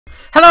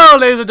Hello,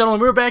 ladies and gentlemen.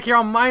 We're back here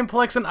on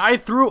Mindplex, and I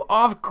threw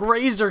off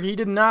Graser. He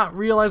did not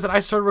realize that I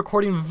started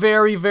recording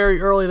very,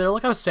 very early there.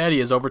 Look how sad he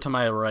is over to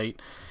my right.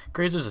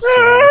 Graser's a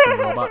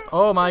silly-looking robot.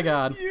 Oh my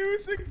god. You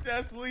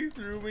successfully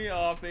threw me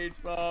off,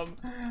 H-bomb.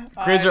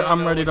 Graser,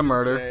 I'm ready to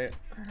murder.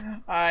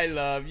 I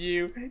love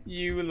you.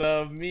 You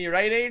love me.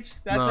 Right, H?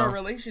 That's our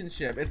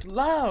relationship. It's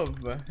love.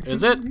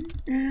 Is it?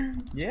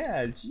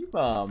 Yeah,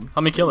 G-bomb.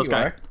 Help me kill this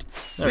guy.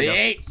 There we go.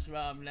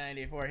 H-bomb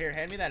 94. Here,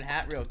 hand me that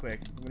hat real quick.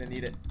 I'm gonna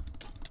need it.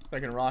 So I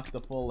can rock the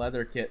full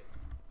leather kit.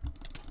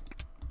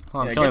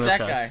 Oh, I'm killing this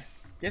guy.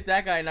 Get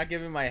that guy and not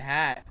give him my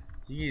hat.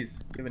 Jeez.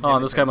 Oh,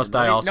 this guy must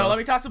die also. No, let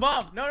me toss a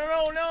bomb. No.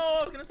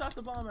 I was gonna toss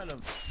a bomb at him.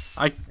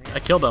 I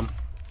killed him.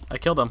 I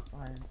killed him.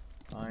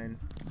 Fine.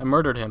 I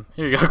murdered him.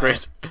 Here you go,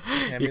 Grace.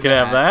 You can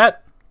have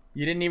that.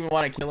 You didn't even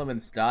want to kill him in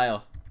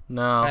style.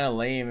 No. Kind of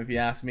lame, if you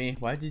ask me.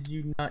 Why did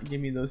you not give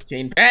me those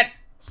chain pants?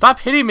 Stop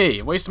hitting me.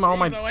 You're wasting all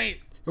my.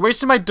 You're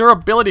wasting my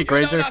durability,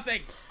 Graser. You know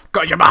nothing.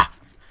 Can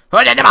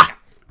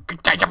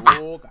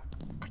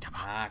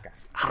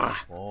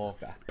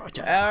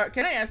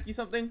I ask you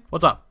something?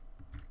 What's up?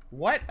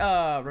 What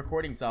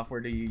recording software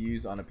do you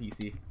use on a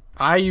PC?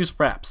 I use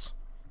Fraps.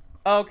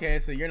 Okay,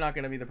 so you're not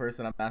gonna be the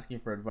person I'm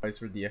asking for advice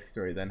for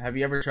DX3 then. Have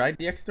you ever tried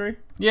DX3?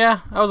 Yeah,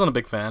 I wasn't a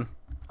big fan.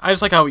 I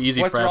just like how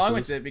easy Fraps is. What's wrong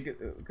with it?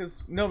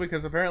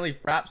 Because apparently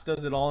Fraps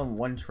does it all in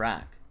one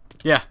track.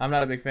 Yeah. I'm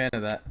not a big fan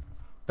of that.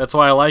 That's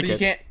why I like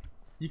it.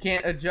 You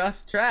can't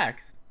adjust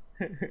tracks.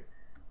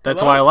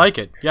 That's why I like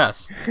it.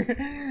 Yes.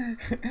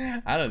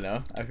 I don't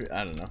know. I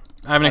don't know.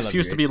 I have an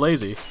excuse to be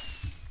lazy.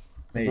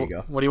 There you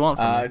go. What do you want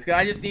from me?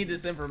 I just need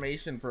this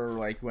information for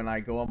like when I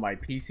go on my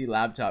PC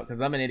laptop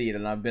because I'm an idiot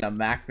and I've been a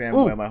Mac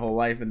fanboy my whole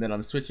life and then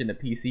I'm switching to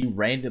PC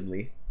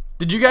randomly.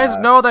 Did you guys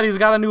know that he's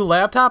got a new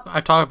laptop?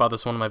 I've talked about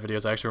this in one of my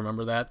videos. I actually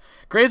remember that.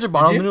 Graser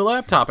bought a new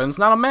laptop and it's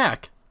not a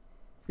Mac.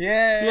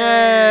 Yay!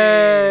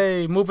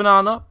 Yay! Moving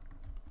on up.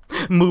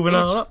 Moving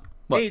on up.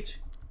 What? H.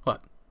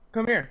 What?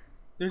 Come here.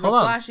 There's a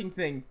flashing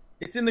thing.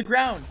 It's in the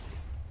ground.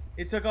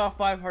 It took off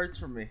 5 hearts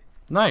from me.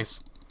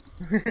 Nice.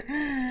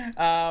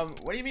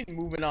 What do you mean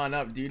moving on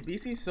up, dude?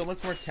 PC's so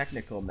much more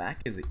technical. Mac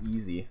is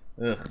easy.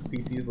 Ugh.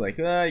 PC's like,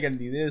 you gotta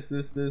do this,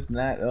 and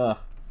that. Ugh.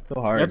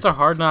 So hard. It's a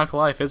hard knock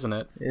life, isn't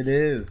it? It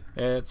is.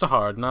 It's a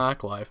hard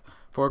knock life.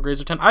 4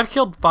 Graser 10. I've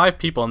killed 5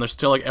 people and there's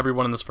still like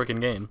everyone in this freaking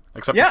game.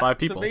 Except for 5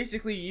 people. So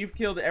basically you've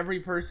killed every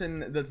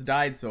person that's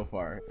died so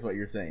far, is what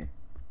you're saying.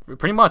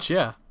 Pretty much,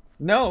 yeah.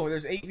 No,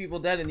 there's 8 people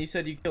dead and you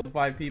said you killed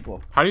 5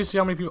 people. How do you see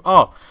how many people?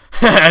 Oh,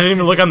 I didn't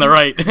even look on the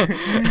right.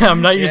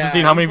 I'm not used to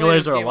seeing how many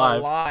players are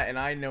alive. A lot, and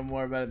I know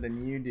more about it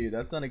than you do.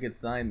 That's not a good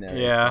sign there.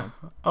 Yeah.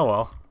 Oh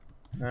well.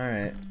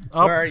 Alright.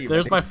 Oh, where are you,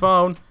 there's my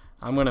phone.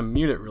 I'm gonna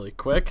mute it really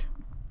quick.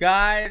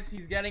 Guys,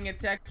 he's getting a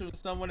text from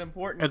someone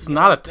important. It's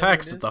not a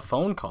text, it's a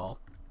phone call.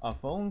 A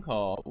phone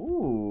call.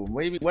 Ooh,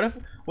 maybe. What if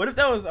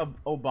that was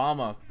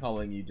Obama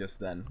calling you just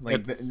then?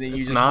 Like you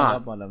just not. Hung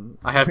up on him.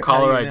 I have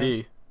caller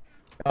ID.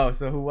 Oh,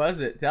 so who was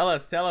it? Tell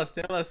us.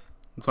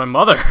 It's my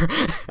mother.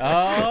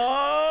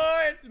 Oh,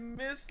 it's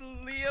Miss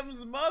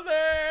Liam's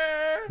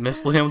mother.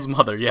 Miss Liam's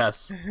mother,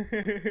 yes.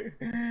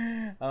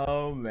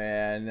 Oh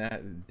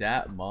man,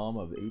 that mom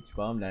of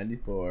H-bomb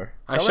 94.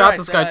 I shot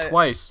this guy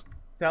twice.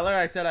 Tell her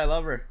I said I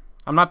love her.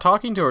 I'm not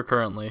talking to her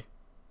currently.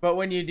 But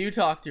when you do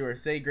talk to her,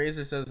 say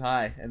Graser says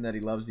hi and that he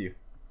loves you.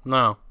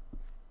 No.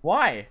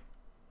 Why?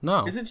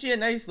 No. Isn't she a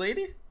nice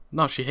lady?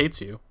 No, she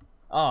hates you.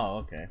 Oh,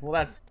 okay. Well,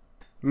 that's...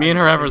 Me and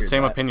her have the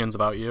same opinions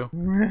about you.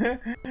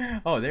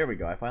 Oh, there we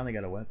go. I finally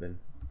got a weapon.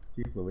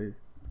 Jeez Louise.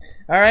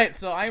 Alright,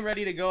 so I'm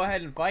ready to go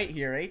ahead and fight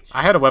here, H.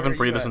 I had a weapon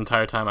for you this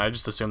entire time. I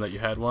just assumed that you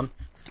had one.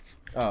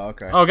 Oh,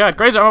 okay. Oh god,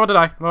 Graser, I'm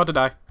about to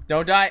die.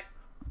 Don't die.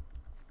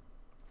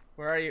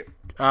 Where are you?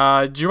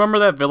 Do you remember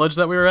that village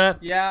that we were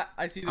at? Yeah,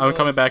 I see the I'm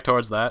coming back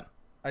towards that.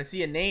 I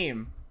see a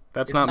name.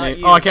 That's not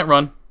me. Oh, I can't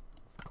run.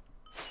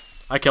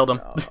 I killed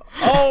him.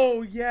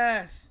 Oh,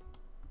 yes.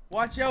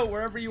 Watch out,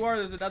 wherever you are,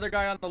 there's another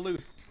guy on the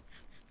loose.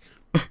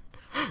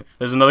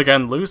 There's another guy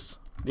on the loose?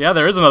 Yeah,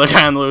 there is another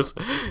guy on the loose.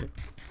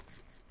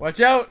 Watch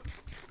out.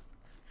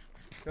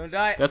 Don't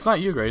die. That's not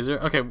you, Graser.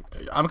 Okay,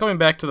 I'm coming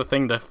back to the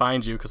thing to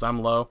find you because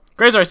I'm low.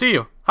 Graser, I see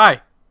you.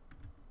 Hi.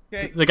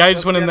 Okay. The guy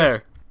just went in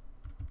there.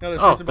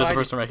 No, there's a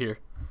person right here.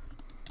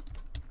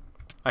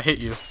 I hit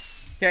you.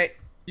 Okay,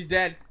 he's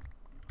dead.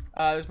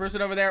 There's a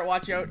person over there.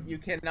 Watch out. You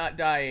cannot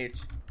die, H.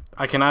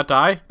 I cannot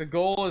die? The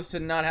goal is to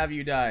not have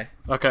you die.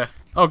 Okay.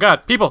 Oh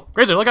god, people!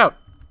 Graser, look out!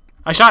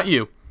 I shot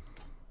you.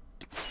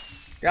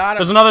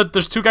 Got him.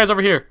 There's 2 guys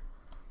over here.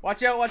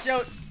 Watch out, watch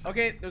out.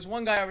 Okay, there's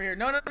 1 guy over here.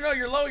 No,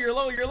 you're low.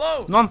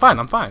 No, I'm fine,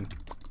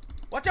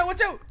 Watch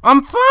out.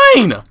 I'm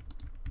fine!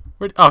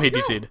 Oh, he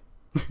DC'd.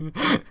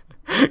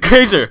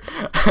 Graser,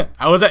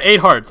 I was at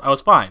 8 hearts. I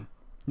was fine.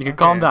 You can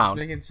calm down.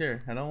 Just making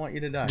sure. I don't want you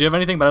to die. Do you have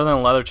anything better than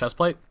a leather chest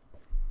plate?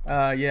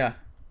 Yeah.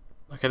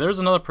 Okay, there's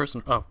another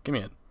person. Oh, give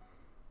me it.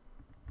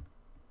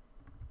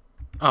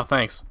 Oh,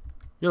 thanks.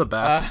 You're the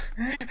best.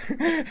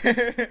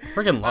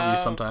 Freaking love you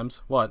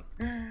sometimes. What?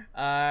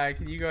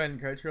 Can you go ahead and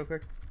crouch real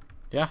quick?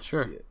 Yeah,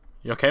 sure.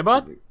 You okay,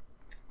 bud?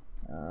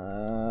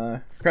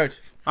 Crouch.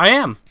 I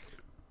am.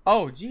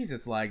 Oh, jeez,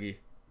 it's laggy.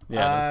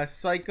 Yeah, it is.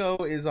 Psycho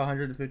is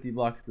 150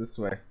 blocks this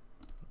way.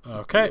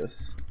 Okay.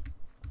 Yes.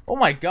 Oh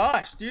my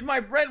gosh, dude, my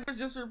bread was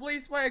just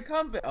replaced by a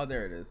compass. Oh,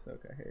 there it is.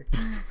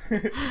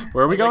 Okay.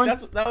 Where are we going?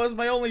 That was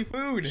my only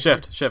food.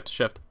 Shift, shift,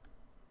 shift.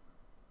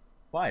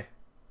 Why?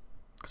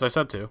 Because I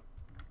said to.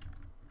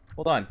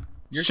 Hold on.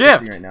 You're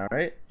Shift shifting right now,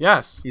 right?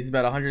 Yes. He's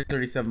about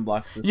 137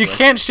 blocks this You way.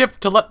 can't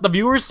shift to let the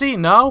viewers see?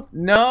 No?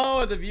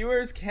 No, the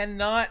viewers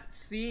cannot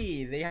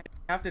see. They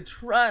have to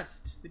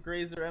trust the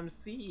Graser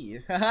MC.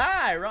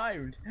 Haha, I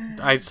rhymed.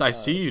 I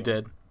see you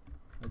did.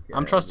 Okay,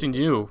 I'm trusting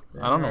you.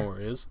 I don't know where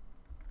he is.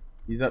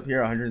 He's up here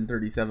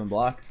 137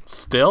 blocks.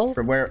 Still?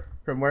 From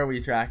where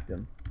we tracked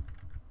him.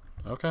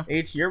 Okay.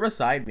 H, you're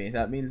beside me.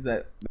 That means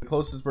that the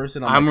closest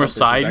person on I'm the compass is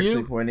beside actually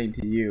you? pointing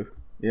to you.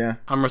 Yeah.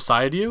 I'm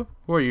beside you?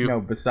 Who are you? No,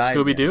 beside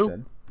Scooby me,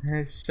 Doo?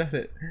 I said. Shut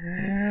it.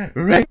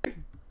 Right.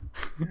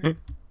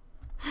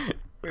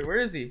 Wait, where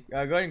is he? Go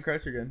ahead and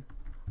crouch again.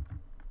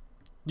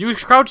 You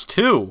crouched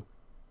too.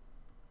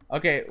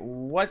 Okay,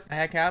 what the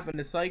heck happened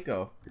to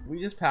Psycho? Did we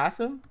just pass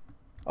him?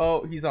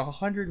 Oh, he's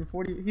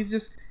 140.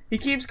 He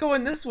keeps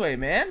going this way,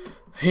 man.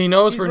 He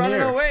knows He's we're running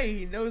near. away.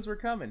 He knows we're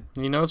coming.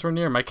 He knows we're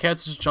near. My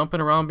cat's just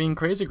jumping around being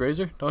crazy,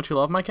 Graser. Don't you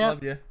love my cat?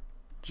 Love you.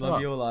 Shut Love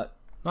up. you a lot.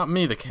 Not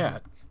me, the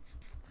cat.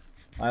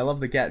 I love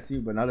the cat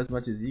too, but not as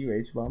much as you,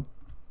 H-bomb.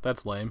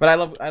 That's lame. But I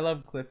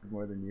love Clifford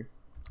more than you.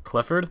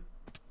 Clifford?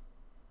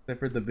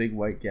 Clifford the big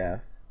white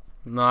gas.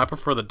 No, I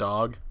prefer the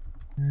dog.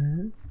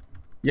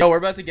 Yo, we're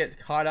about to get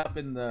caught up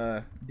in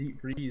the deep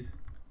freeze.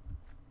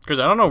 Because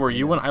I don't know where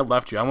you went. I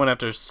left you. I went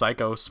after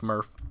Psycho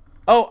Smurf.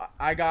 Oh,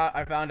 I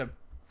found him.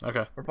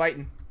 Okay. We're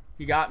fighting.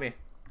 He got me.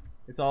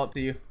 It's all up to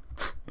you.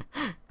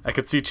 I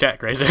could see chat,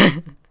 Graser.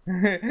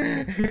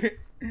 Yeah,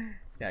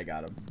 I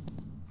got him.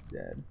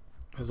 Dead.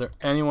 Is there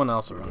anyone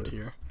else around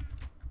here?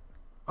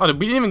 Oh,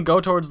 we didn't even go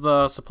towards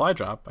the supply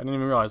drop. I didn't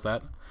even realize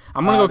that.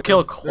 I'm gonna go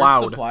kill There's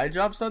Cloud. supply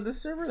drops on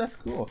this server? That's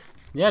cool.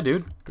 Yeah,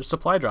 dude. There's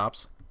supply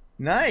drops.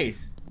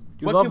 Nice.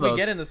 You What love can those. we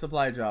get in the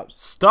supply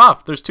drops?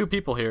 Stuff. There's 2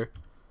 people here.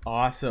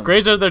 Awesome.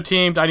 Graser, they're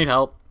teamed. I need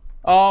help.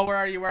 Oh, where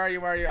are you? Where are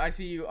you? Where are you? I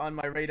see you on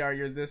my radar.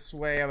 You're this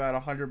way about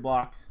 100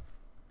 blocks.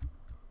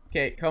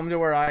 Okay, come to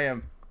where I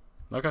am.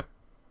 Okay. I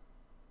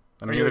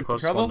Are mean, you you're the in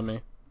closest trouble? one to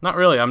me. Not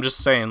really. I'm just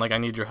saying, like, I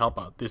need your help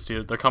out. These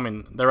two, they're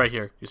coming. They're right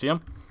here. You see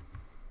them?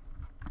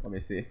 Let me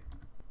see.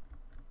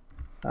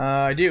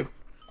 I do.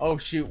 Oh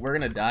shoot, we're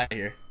gonna die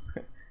here.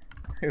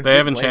 They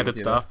have enchanted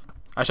stuff.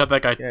 I shot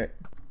that guy Okay.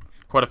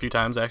 quite a few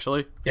times,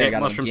 actually. Yeah, I Yeah, got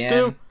him mushroom again.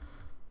 stew.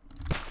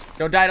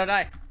 Don't die, don't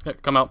die. Yeah,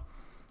 come out.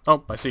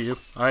 Oh, I see you.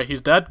 All right, he's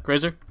dead.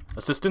 Graser,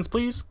 assistance,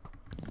 please.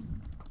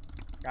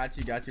 Got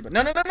you. But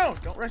no,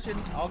 don't rush in.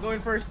 I'll go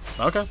in first.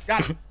 Okay.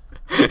 Got him.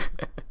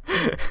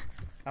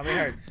 How many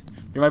hearts?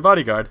 You're my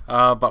bodyguard.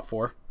 About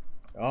 4.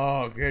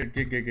 Oh, good.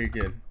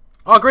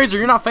 Oh, Graser,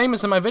 you're not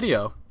famous in my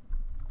video.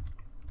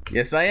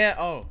 Yes, I am.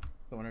 Oh,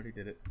 someone already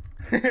did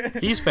it.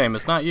 He's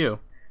famous, not you.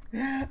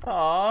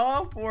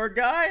 Aw, poor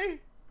guy.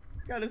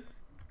 Got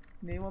his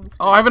name on the screen.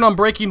 Oh, I have an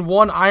unbreaking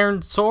 1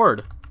 iron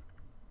sword.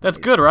 That's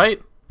good,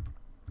 right?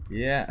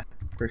 Yeah,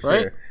 for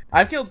Right? sure.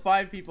 I've killed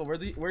 5 people.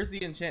 Where's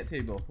the enchant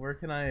table? Where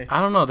can I?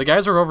 I don't know. The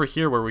guys are over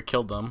here where we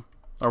killed them.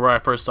 Or where I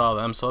first saw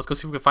them. So let's go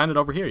see if we can find it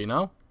over here, you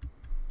know?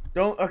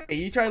 Don't. Okay,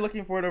 you try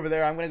looking for it over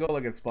there. I'm gonna go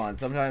look at spawn.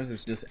 Sometimes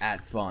it's just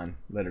at spawn,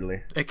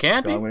 literally. It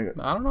can So be. I'm gonna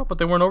go- I don't know, but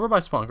they weren't over by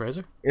spawn,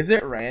 Graser. Is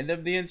it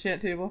random, the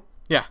enchant table?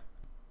 Yeah.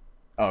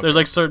 Oh, There's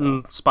like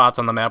certain spots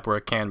on the map where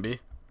it can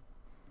be.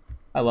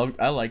 I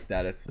like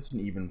that. It's such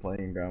an even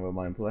playing ground with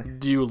Mineplex.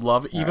 Do you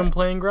love even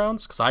playing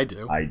grounds? Because I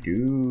do. I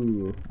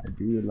do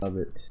love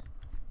it.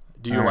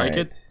 Do you like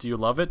it? Do you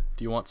love it?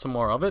 Do you want some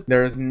more of it?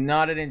 There is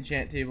not an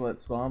enchant table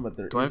at spawn, but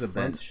there Do I is a have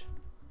flint? bench.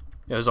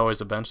 Yeah, there's always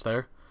a bench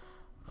there.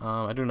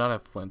 I do not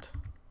have flint.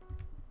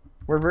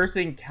 We're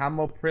versing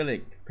Camo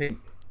Pink.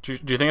 Do you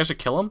think I should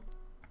kill him?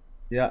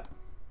 Yeah,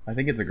 I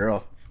think it's a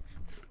girl.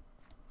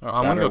 Oh,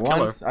 I'm gonna go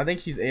kill her. I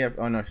think she's AF.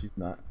 Oh no, she's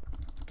not.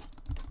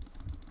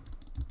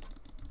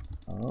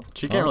 Oh,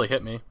 She can't really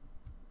hit me.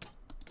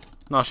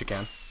 No, she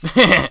can.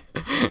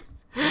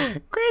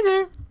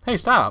 Crazy. Hey,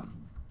 stop.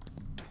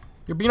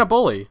 You're being a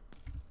bully.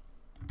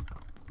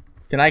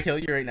 Can I kill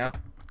you right now?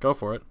 Go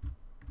for it.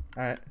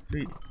 All right,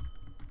 sweet.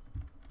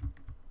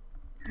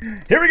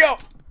 Here we go.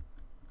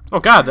 Oh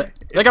god,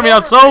 they got me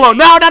down so low.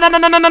 No.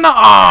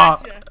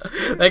 Aw,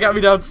 they got me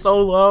down so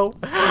low.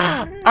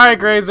 All right,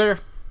 Graser.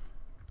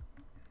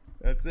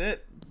 That's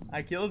it.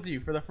 I killed you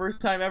for the first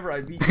time ever.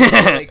 I beat you in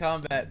melee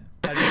combat.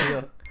 How do you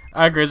feel?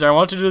 All right, Graser. I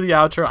want you to do the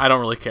outro. I don't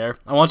really care.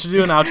 I want you to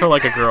do an outro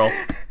like a girl.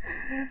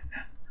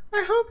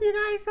 I hope you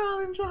guys all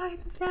enjoyed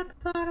this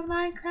episode of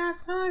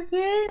Minecraft Hard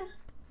Games.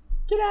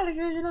 Get out of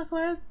here, you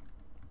knuckleheads.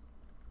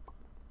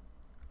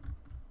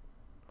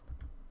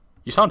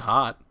 You sound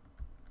hot.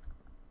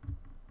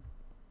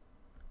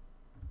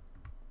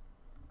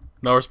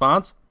 No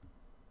response?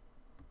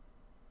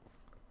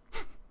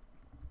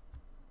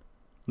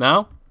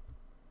 No?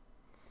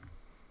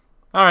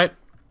 Alright.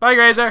 Bye,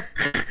 Graser.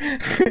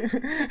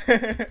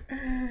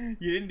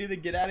 You didn't do the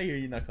get out of here,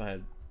 you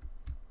knuckleheads.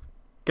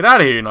 Get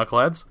out of here, you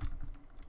knuckleheads.